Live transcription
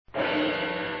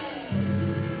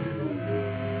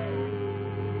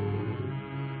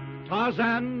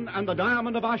Tarzan and the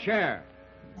Diamond of Asher.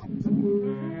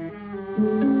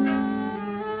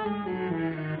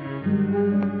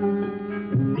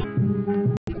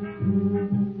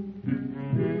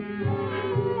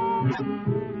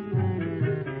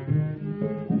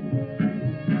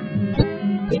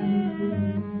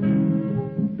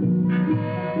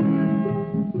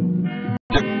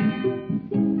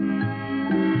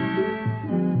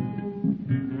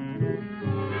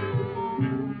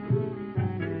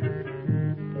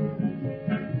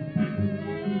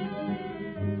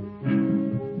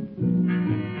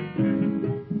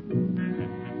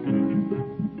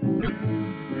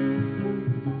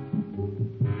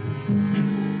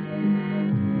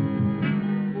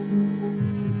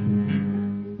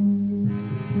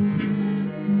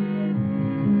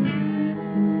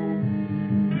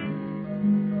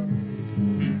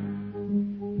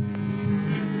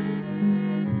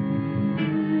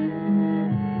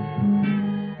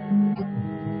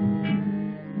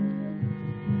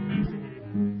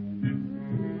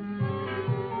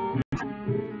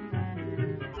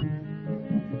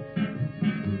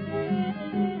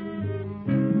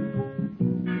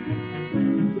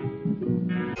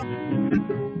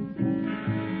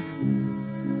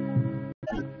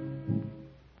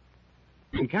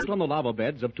 Encamped on the lava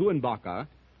beds of Tuanbaca,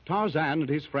 Tarzan and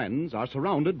his friends are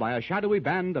surrounded by a shadowy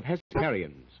band of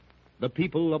Hesperians, the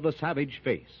people of the savage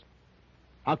face.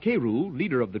 Hakeru,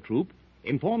 leader of the troop,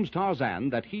 informs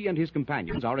Tarzan that he and his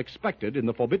companions are expected in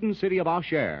the forbidden city of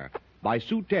Asher by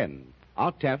Suten,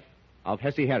 Artef of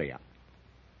Hesiheria.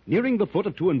 Nearing the foot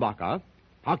of Tuanbaca,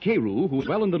 Hakeru, who is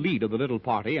well in the lead of the little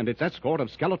party and its escort of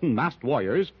skeleton masked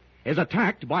warriors, is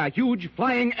attacked by a huge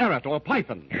flying eret or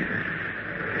python.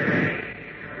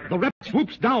 The rep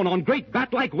swoops down on great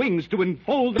bat-like wings to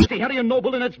enfold the Hesiherian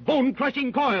noble in its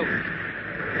bone-crushing coils.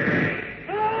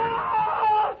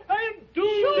 Ah! I am doomed!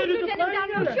 Shoot, Lieutenant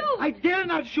Dano, shoot! I dare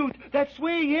not shoot. That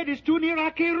swaying head is too near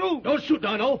Hakeru. Don't shoot,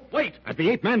 Dano. Wait. As the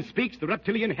ape-man speaks, the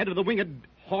reptilian head of the winged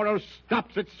horror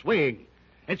stops its swaying.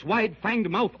 Its wide-fanged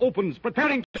mouth opens,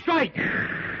 preparing to strike.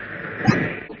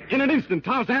 In an instant,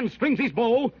 Tarzan strings his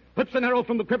bow, whips an arrow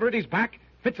from the quiver at his back,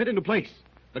 fits it into place.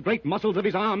 The great muscles of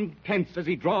his arm tense as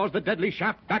he draws the deadly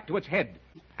shaft back to its head.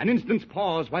 An instant's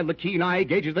pause while the keen eye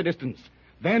gauges the distance.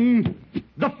 Then,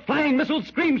 the flying missile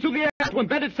screams through the air to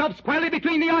embed itself squarely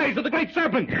between the eyes of the great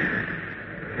serpent.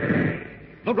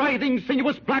 The writhing,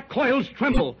 sinuous black coils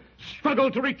tremble,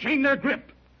 struggle to retain their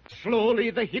grip. Slowly,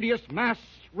 the hideous mass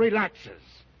relaxes,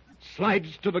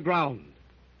 slides to the ground,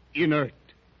 inert,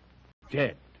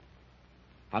 dead.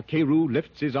 Hakeru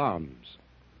lifts his arms.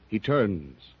 He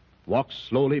turns, walks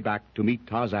slowly back to meet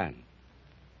Tarzan.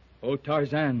 O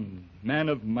Tarzan, man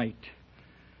of might,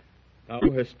 thou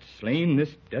hast slain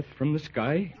this death from the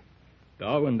sky?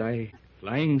 Thou and thy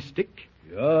flying stick?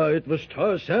 Ja, it was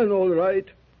Tarzan, all right.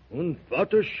 And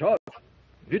what a shot.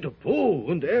 With a bow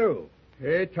and arrow.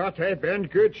 He thought he'd been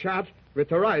good shot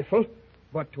with a rifle,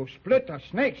 but to split a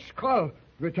snake's skull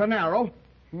with an arrow,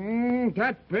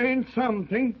 that been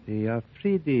something. The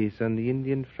Afridis on the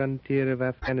Indian frontier of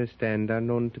Afghanistan are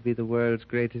known to be the world's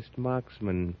greatest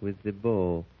marksmen with the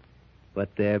bow.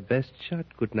 But their best shot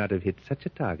could not have hit such a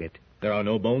target. There are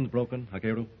no bones broken,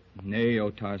 Hakeru? Nay,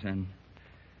 O Tarzan.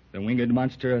 The winged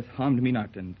monster hath harmed me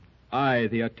not, and I,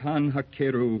 the Atan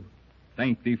Hakeru,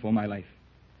 thank thee for my life.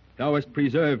 Thou hast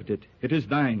preserved it. It is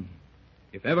thine.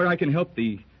 If ever I can help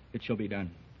thee, it shall be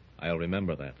done. I'll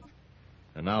remember that.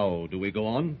 And now, do we go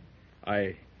on?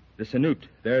 Aye. The Sanut,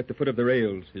 there at the foot of the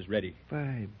rails, is ready.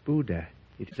 By Buddha,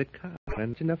 it is a car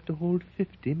and it's enough to hold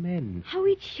 50 men. How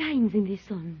it shines in the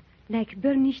sun, like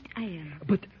burnished iron.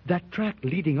 But that track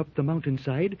leading up the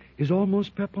mountainside is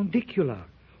almost perpendicular.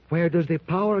 Where does the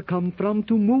power come from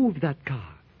to move that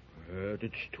car?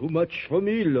 It's too much for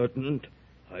me, Lieutenant.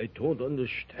 I don't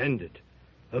understand it.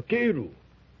 Hakeru,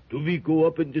 do we go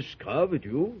up in this car with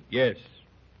you? Yes.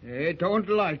 I don't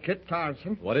like it,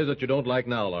 Tarzan. What is it you don't like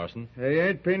now, Larson? I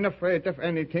ain't been afraid of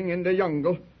anything in the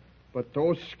jungle. But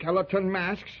those skeleton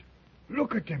masks,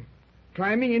 look at them.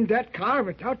 Climbing in that car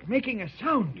without making a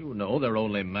sound. You know they're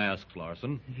only masks,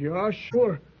 Larson. Yeah,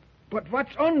 sure. But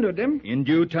what's under them? In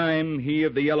due time, he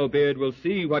of the yellow beard will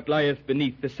see what lieth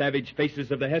beneath the savage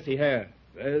faces of the Hesse hair.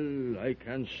 Well, I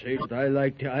can't say that I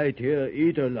like the idea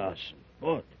either, Larson.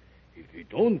 But if we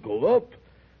don't go up,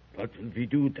 what will we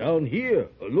do down here,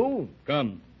 alone?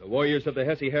 Come, the warriors of the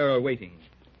Hesse hair are waiting.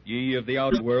 Ye of the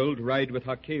outer world ride with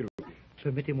Hakeru.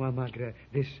 Permettez-moi, Magre.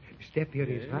 This step here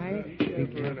is high. Be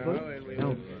careful.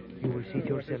 Now, you will seat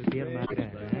yourself here,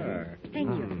 Magre. Thank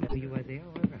you. You are there,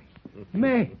 all right.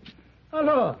 Mais,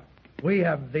 alors, We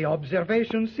have the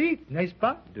observation seat, n'est-ce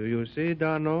pas? Do you see,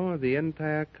 Darno? The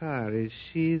entire car is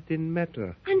sheathed in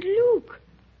metal. And look,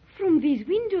 from these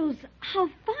windows, how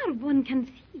far one can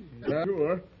see.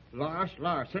 Sure, Lars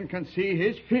Larsen can see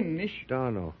his finish.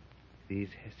 Darno, these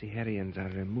Hessiarians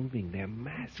are removing their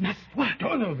masks. What?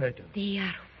 Donnerwetter. They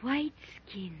are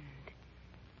white-skinned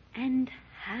and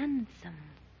handsome.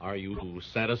 Are you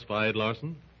satisfied,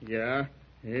 Larson? Yeah,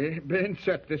 been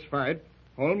satisfied.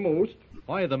 Almost.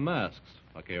 Why the masks,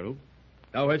 Hakeru?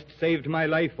 Thou hast saved my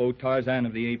life, O Tarzan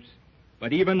of the Apes.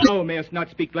 But even thou mayest not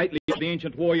speak lightly of the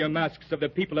ancient warrior masks of the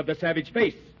people of the savage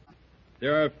face.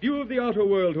 There are few of the outer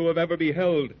world who have ever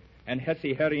beheld an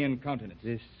Hessiarian countenance.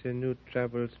 This Sinut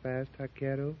travels fast,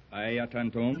 Hakeru? Aye,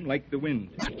 Atanton, like the wind.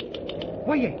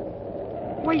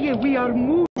 Voyez, we are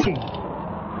moving.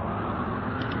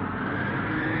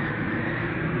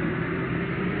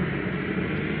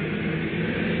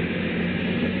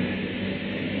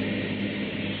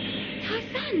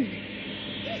 Tarzan,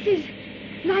 this is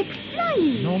like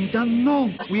flying.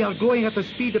 Non. We are going at a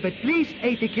speed of at least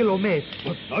 80 kilometers.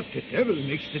 But not the devil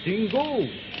makes the thing go.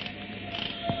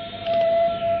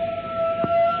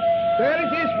 There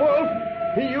it is, Wolf.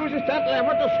 He uses that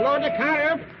lever to slow the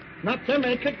car up, not to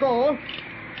make it go.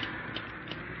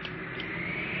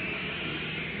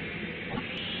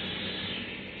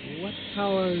 What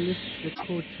power lifts the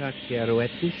coach, Hakeru,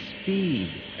 at this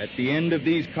speed? At the end of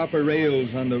these copper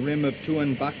rails on the rim of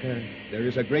Tuanbaca, there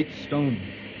is a great stone.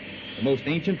 The most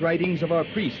ancient writings of our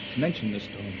priests mention the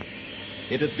stone.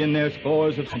 It has been there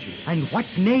scores of centuries. And what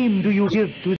name do you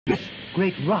give to this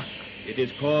great rock? It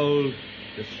is called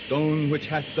the stone which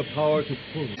hath the power to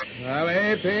pull. Well,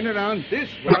 they've been around this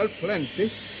world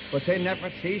plenty, but they never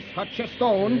see such a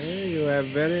stone. You have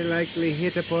very likely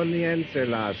hit upon the answer,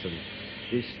 Larson.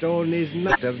 This stone is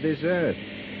not of this earth.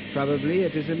 Probably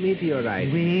it is a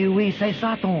meteorite. Oui, c'est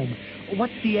ça, Tom. What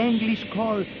the English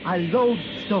call a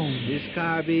lodestone. This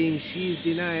car being sheathed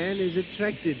in iron is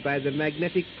attracted by the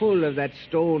magnetic pull of that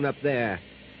stone up there.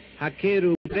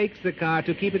 Hakeru breaks the car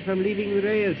to keep it from leaving the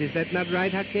rails. Is that not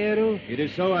right, Hakeru? It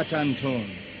is so,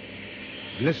 Atanton.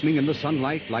 Glistening in the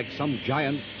sunlight like some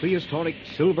giant, prehistoric,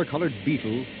 silver-colored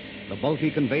beetle, the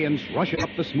bulky conveyance rushes up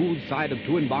the smooth side of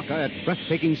Tuanbaca at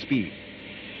breathtaking speed.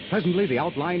 Presently, the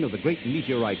outline of the great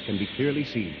meteorite can be clearly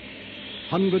seen.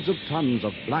 Hundreds of tons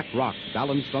of black rock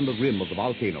balanced on the rim of the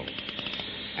volcano.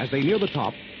 As they near the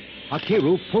top,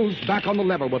 Hakeru pulls back on the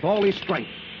lever with all his strength.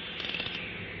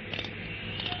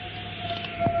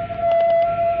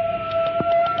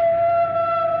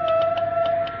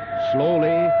 Slowly,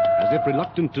 as if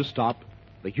reluctant to stop,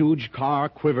 the huge car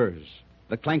quivers.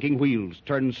 The clanking wheels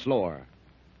turn slower.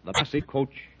 The massive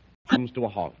coach comes to a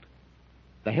halt.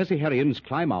 The Hessiarians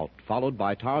climb out, followed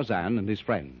by Tarzan and his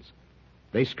friends.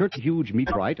 They skirt the huge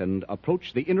meteorite and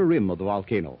approach the inner rim of the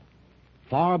volcano.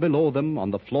 Far below them, on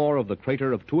the floor of the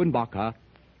crater of Tuanbaca,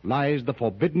 lies the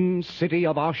forbidden city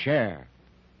of Asher.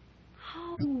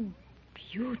 How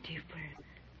beautiful.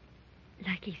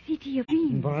 Like a city of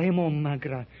dreams. Vraiment,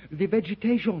 Magra. The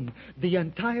vegetation, the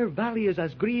entire valley is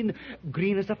as green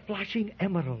as a flashing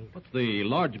emerald. What's the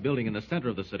large building in the center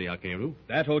of the city, Hakeru?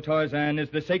 That, O Tarzan, is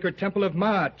the sacred temple of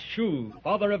Maat, Shu,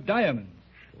 father of diamonds.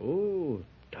 Oh,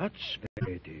 that's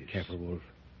where it is. Careful, Wolf.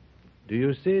 Do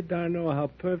you see, Darno, how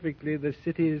perfectly the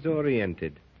city is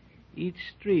oriented? Each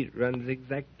street runs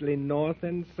exactly north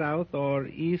and south or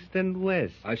east and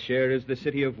west. Asher is the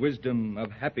city of wisdom,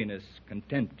 of happiness,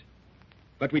 content.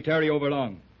 But we tarry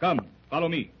overlong. Come, follow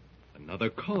me. Another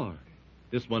car.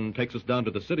 This one takes us down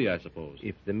to the city, I suppose.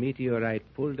 If the meteorite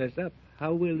pulled us up,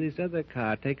 how will this other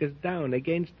car take us down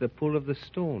against the pull of the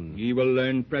stone? Ye will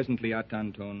learn presently,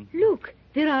 Atanton. Look,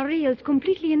 there are rails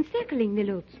completely encircling the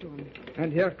lodestone.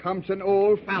 And here comes an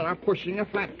old fella pushing a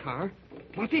flat car.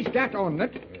 What is that on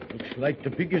it? Looks like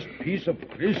the biggest piece of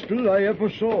crystal I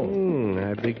ever saw.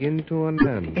 I begin to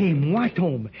understand. Moi,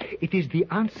 Tom, it is the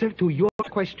answer to your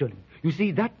question. You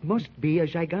see, that must be a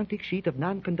gigantic sheet of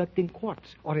non-conducting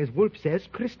quartz, or as Wolf says,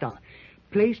 crystal.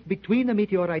 Placed between the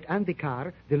meteorite and the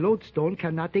car, the lodestone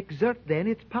cannot exert then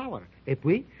its power. If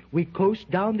we coast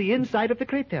down the inside of the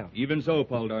crater. Even so,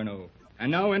 Paul Darno.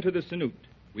 And now enter the Sinut.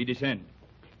 We descend.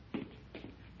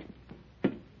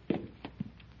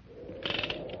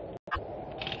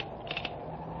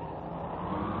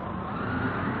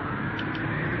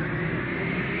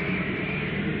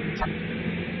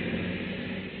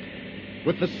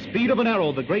 With the speed of an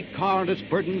arrow, the great car and its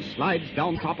burden slides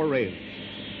down copper rails.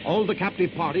 All the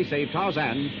captive party, save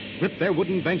Tarzan, grip their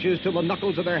wooden benches till the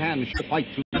knuckles of their hands should fight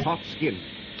through the taut skin.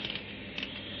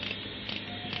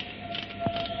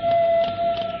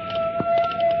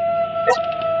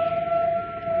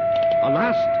 A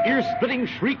last ear-splitting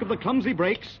shriek of the clumsy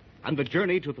brakes, and the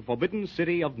journey to the forbidden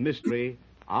city of mystery,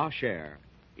 Asher,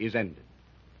 is ended.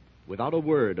 Without a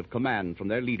word of command from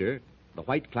their leader, the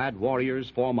white-clad warriors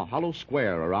form a hollow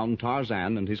square around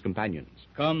Tarzan and his companions.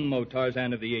 Come, O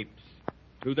Tarzan of the Apes,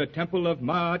 to the temple of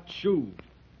Ma'at-Shu.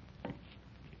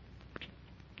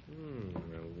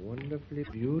 A wonderfully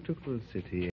beautiful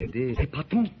city indeed. Eh,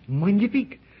 patron,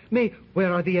 magnifique. Mais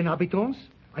where are the inhabitants?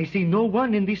 I see no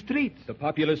one in the streets. The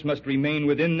populace must remain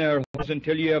within their homes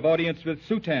until ye have audience with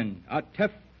Sutan,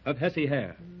 Atef of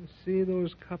Hesse-Hair. See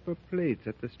those copper plates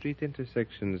at the street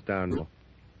intersections down there.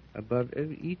 Above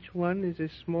each one is a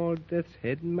small death's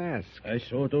head mask. I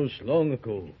saw those long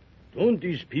ago. Don't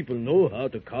these people know how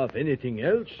to carve anything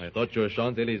else? I thought your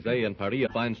Champs-Élysées and Paris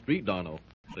a fine street, Darno.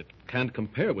 It can't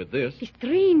compare with this. The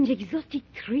strange, exotic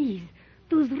trees,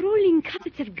 those rolling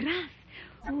carpets of grass.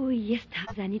 Oh, yes,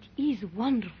 Tarzan, it is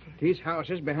wonderful. These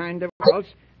houses behind the walls,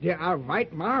 they are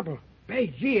white marble. By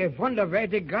gee, I wonder where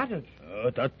they got it.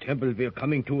 That temple we're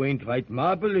coming to ain't white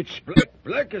marble. It's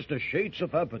black as the shades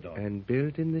of Abaddon. And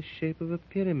built in the shape of a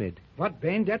pyramid. What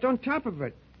band that on top of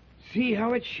it? See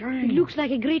how it shines. It looks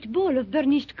like a great ball of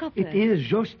burnished copper. It is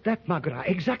just that, Magra,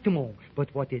 exactement.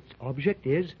 But what its object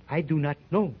is, I do not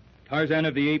know. Tarzan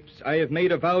of the Apes, I have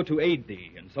made a vow to aid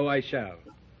thee, and so I shall.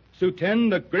 Suten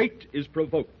the Great is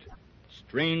provoked.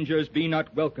 Strangers be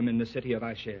not welcome in the city of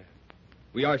Asher.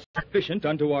 We are sufficient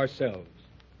unto ourselves.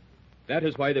 That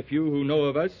is why the few who know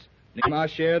of us name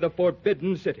Asher the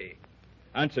Forbidden City.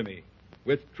 Answer me,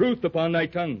 with truth upon thy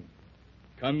tongue.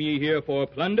 Come ye here for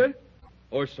plunder,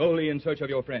 or solely in search of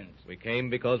your friends? We came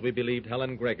because we believed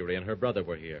Helen Gregory and her brother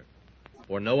were here.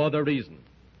 For no other reason.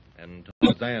 And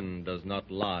Tarzan does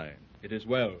not lie. It is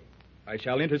well. I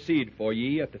shall intercede for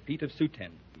ye at the feet of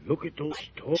Suten. Look at those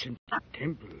stones in that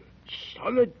temple.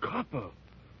 Solid copper.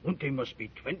 And they must be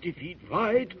 20 feet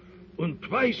wide and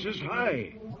twice as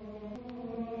high.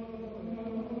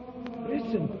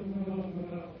 Listen.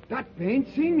 That ain't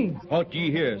singing. Halt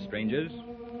ye here, strangers.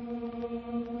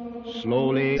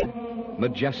 Slowly,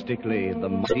 majestically, the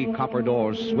mighty copper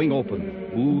doors swing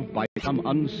open, moved by some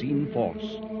unseen force.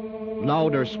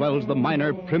 Louder swells the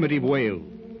minor primitive wail,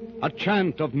 a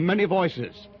chant of many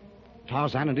voices.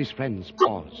 Tarzan and his friends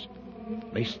pause.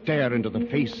 They stare into the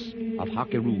face of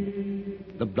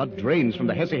Hakeru. The blood drains from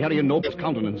the Hesse-Herian noble's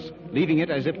countenance, leaving it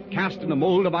as if cast in a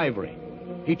mold of ivory.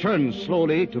 He turns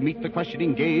slowly to meet the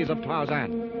questioning gaze of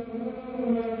Tarzan.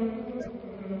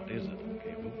 What is it,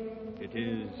 Hakeru? It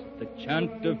is the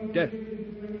chant of death.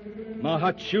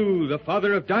 Mahat-Shu, the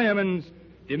father of diamonds,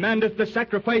 demandeth the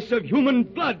sacrifice of human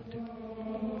blood.